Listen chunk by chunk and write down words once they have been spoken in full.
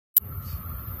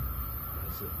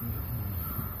it.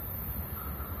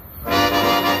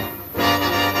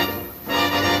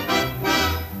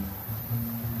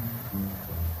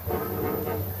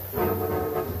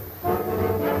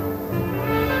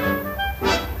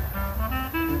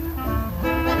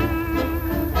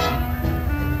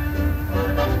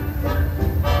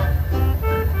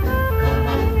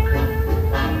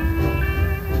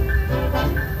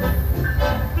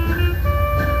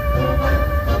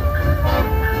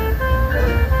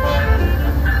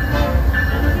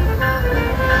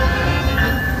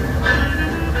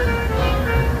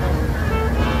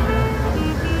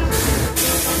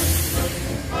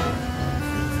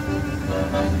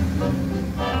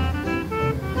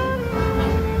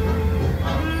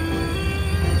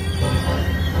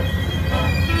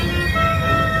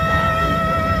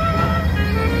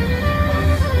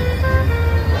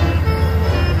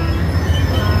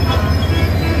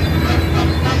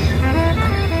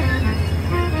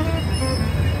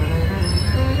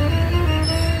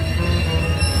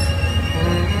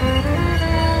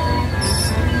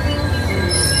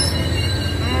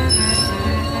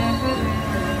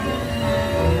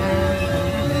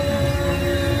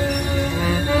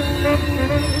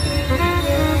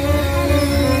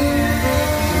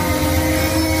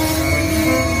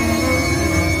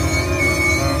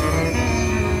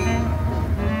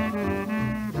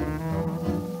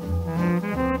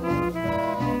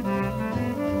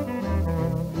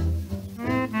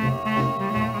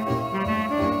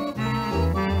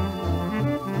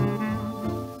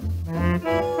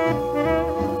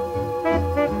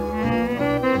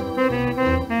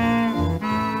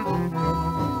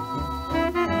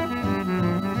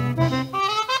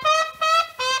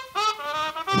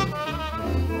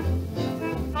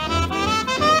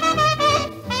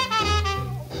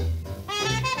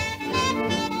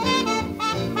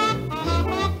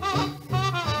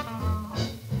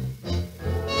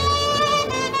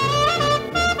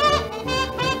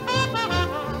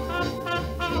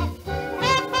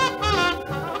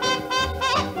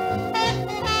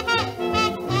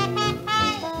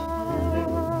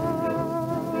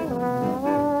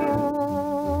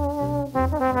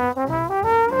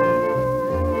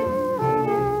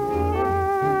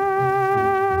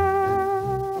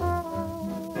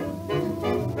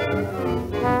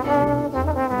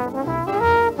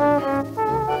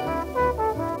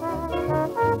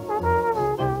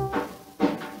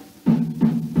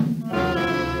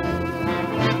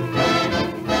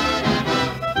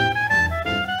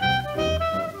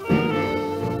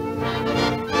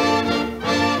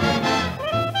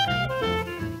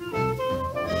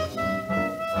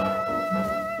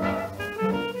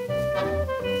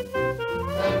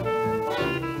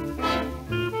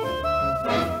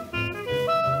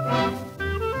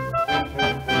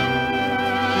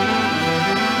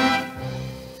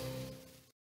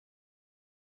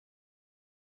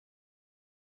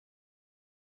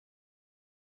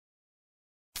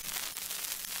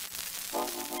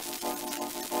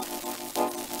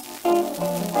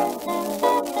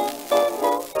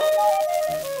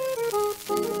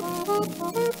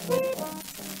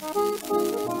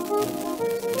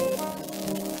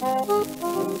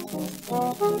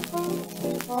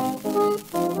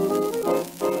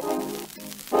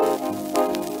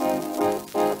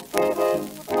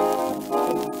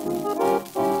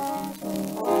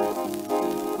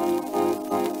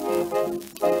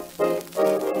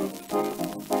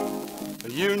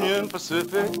 Union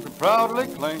Pacific we proudly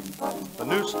claim the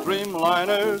new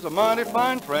Streamliner's a mighty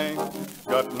fine train.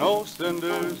 Got no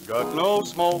cinders, got no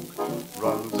smoke,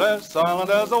 runs as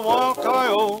silent as a wild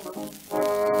coyote.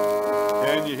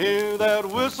 Can you hear that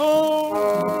whistle?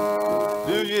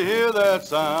 Do you hear that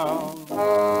sound?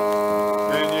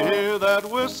 Can you hear that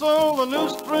whistle? The new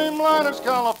Streamliner's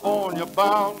California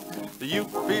bound. The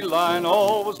UP line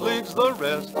always leads the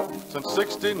rest since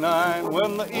 '69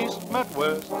 when the East met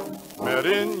West. Met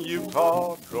in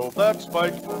Utah, drove that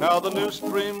spike. Now the new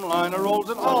Streamliner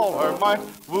rolls in all her might.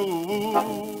 Woo,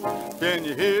 woo, can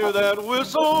you hear that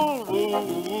whistle?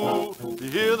 Woo, woo,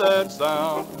 you hear that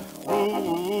sound? Woo,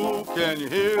 woo, can you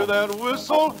hear that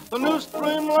whistle? The new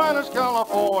Streamliner's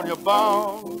California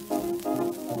bound.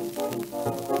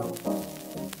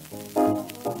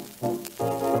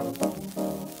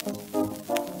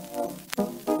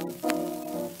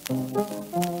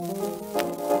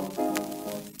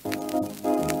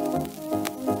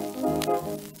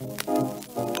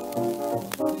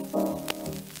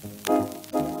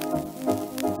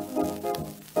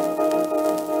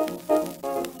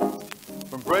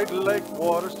 Great Lake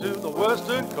waters to the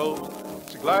western coast,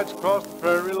 she glides across the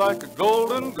prairie like a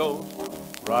golden ghost.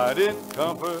 Ride in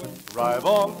comfort, drive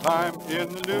on time in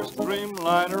the new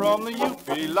Streamliner on the UP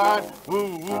line.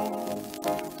 Woo woo,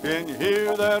 can you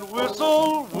hear that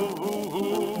whistle? Woo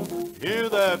woo, hear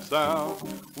that sound?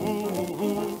 Woo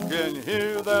woo, can you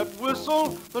hear that whistle?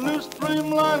 The new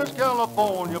Streamliner's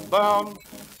California bound.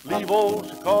 Leave old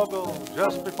Chicago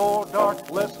just before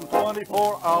dark, less than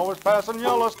 24 hours passing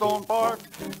Yellowstone Park.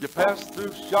 You pass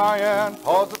through Cheyenne,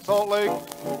 pause at Salt Lake.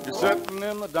 You're sitting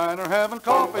in the diner having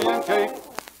coffee and cake.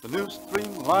 The new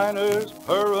Streamliner's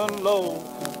purring low.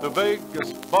 The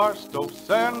Vegas, Barstow,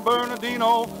 San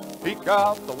Bernardino. Peek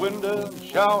out the window and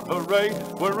shout hooray.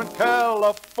 We're in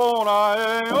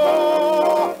California.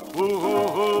 Oh,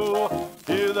 woo-hoo-hoo.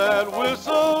 Hear that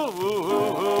whistle,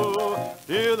 woo-hoo-hoo.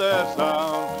 Hear that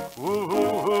sound,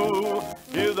 woo-hoo-hoo.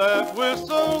 Hear that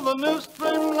whistle, the new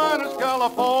Streamliner's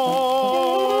California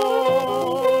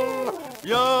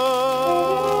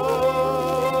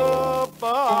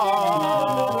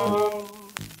bound.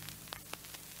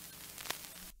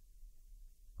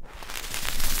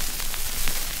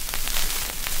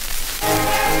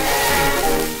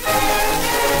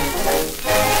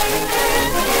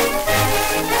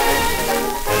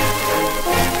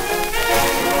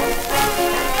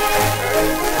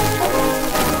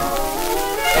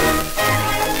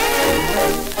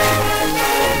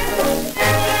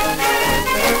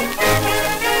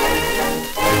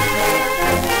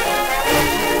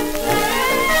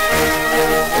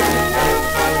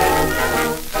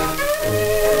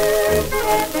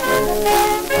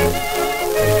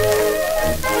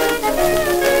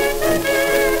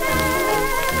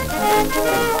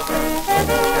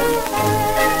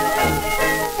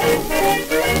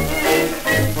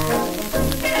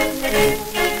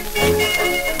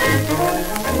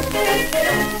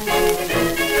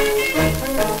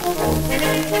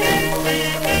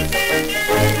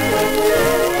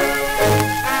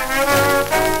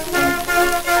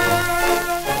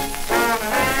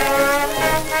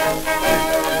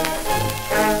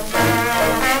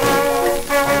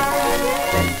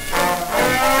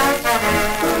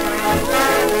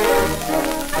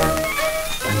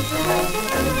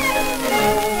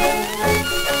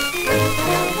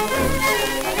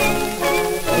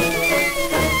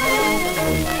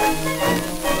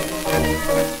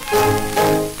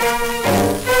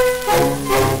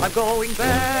 Going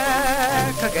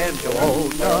back again to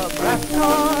old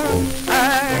Nebraska,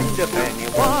 and if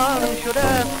anyone should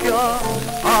ask you,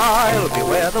 I'll be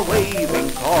where the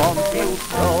waving cornfields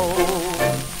grow.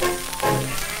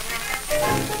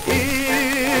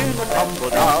 In a tumble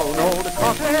down old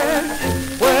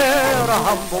cottage, where a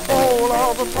humble bowl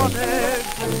of a pottage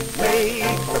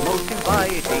makes the most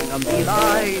inviting a meal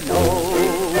I know.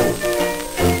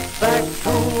 Back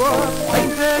to a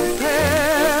painted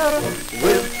pair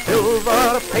with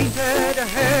silver painted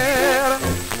hair.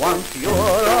 Once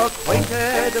you're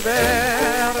acquainted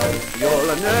there,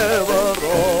 you'll never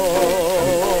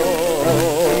roam.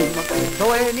 So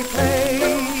any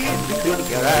place between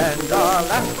here and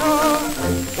Alaska,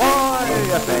 why,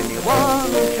 if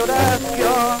anyone should ask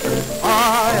you,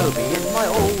 I'll be in my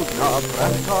old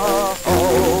Nebraska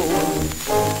home.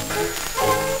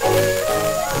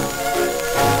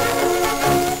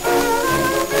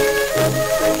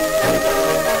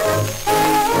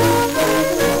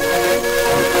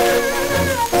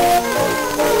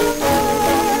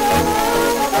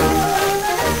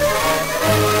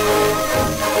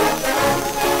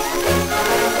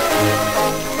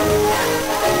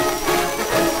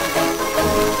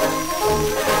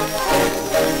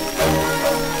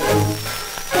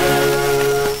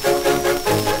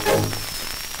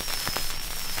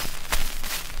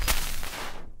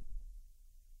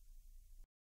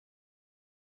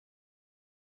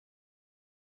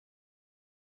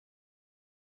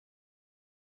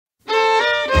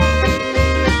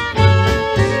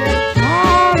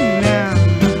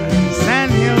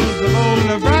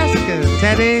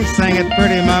 Sing it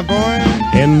pretty, my boy.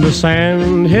 In the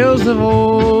Sandhills of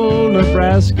old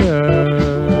Nebraska,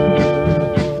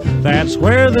 that's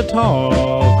where the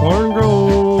tall corn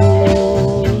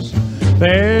grows.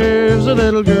 There's a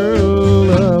little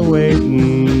girl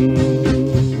waiting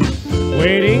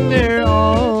there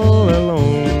all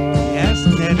alone. Yes,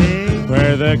 Teddy.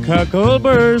 Where the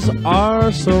cuckoldbirds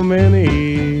are so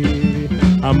many,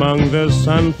 among the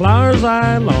sunflowers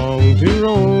I long to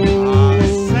roam.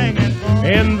 Sing it, boy.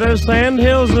 In the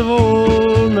Sandhills of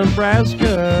old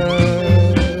Nebraska,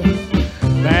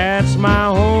 that's my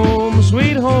home,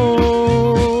 sweet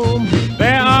home.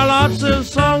 There are lots of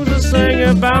songs to sing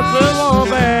about the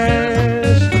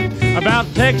Wabash, about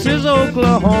Texas,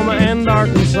 Oklahoma, and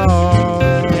Arkansas.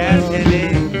 Yes,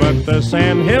 Teddy. But the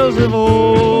sandhills of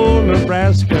old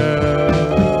Nebraska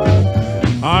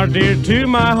are dear to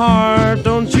my heart,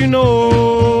 don't you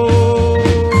know?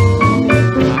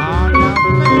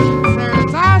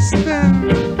 There's Austin.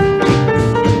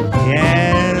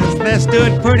 Yes, let's do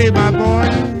it pretty, my boy.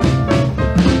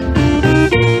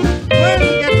 Play the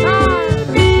guitar.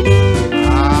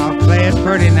 Oh, play it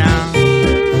pretty now.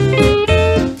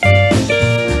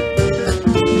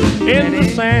 In the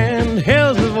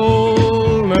sandhills of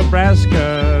old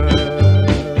Nebraska,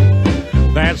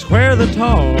 that's where the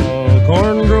tall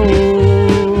corn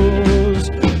grows.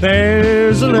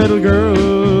 There's a little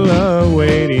girl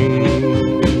waiting,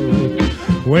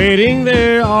 waiting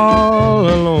there all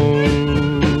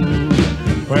alone,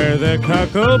 where the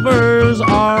cuckoldbirds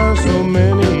are so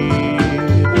many.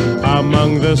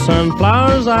 Among the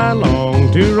sunflowers I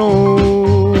long to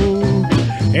roam.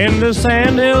 In the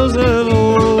sandhills of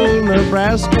old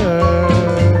Nebraska,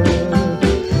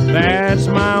 that's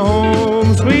my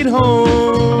home, sweet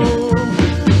home.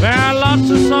 There are lots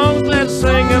of songs that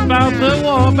sing about the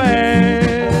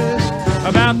Wabash,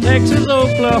 about Texas,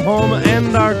 Oklahoma,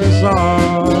 and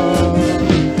Arkansas.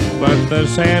 But the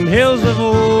sandhills of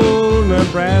old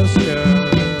Nebraska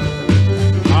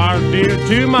are dear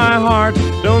to my heart,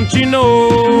 don't you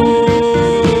know?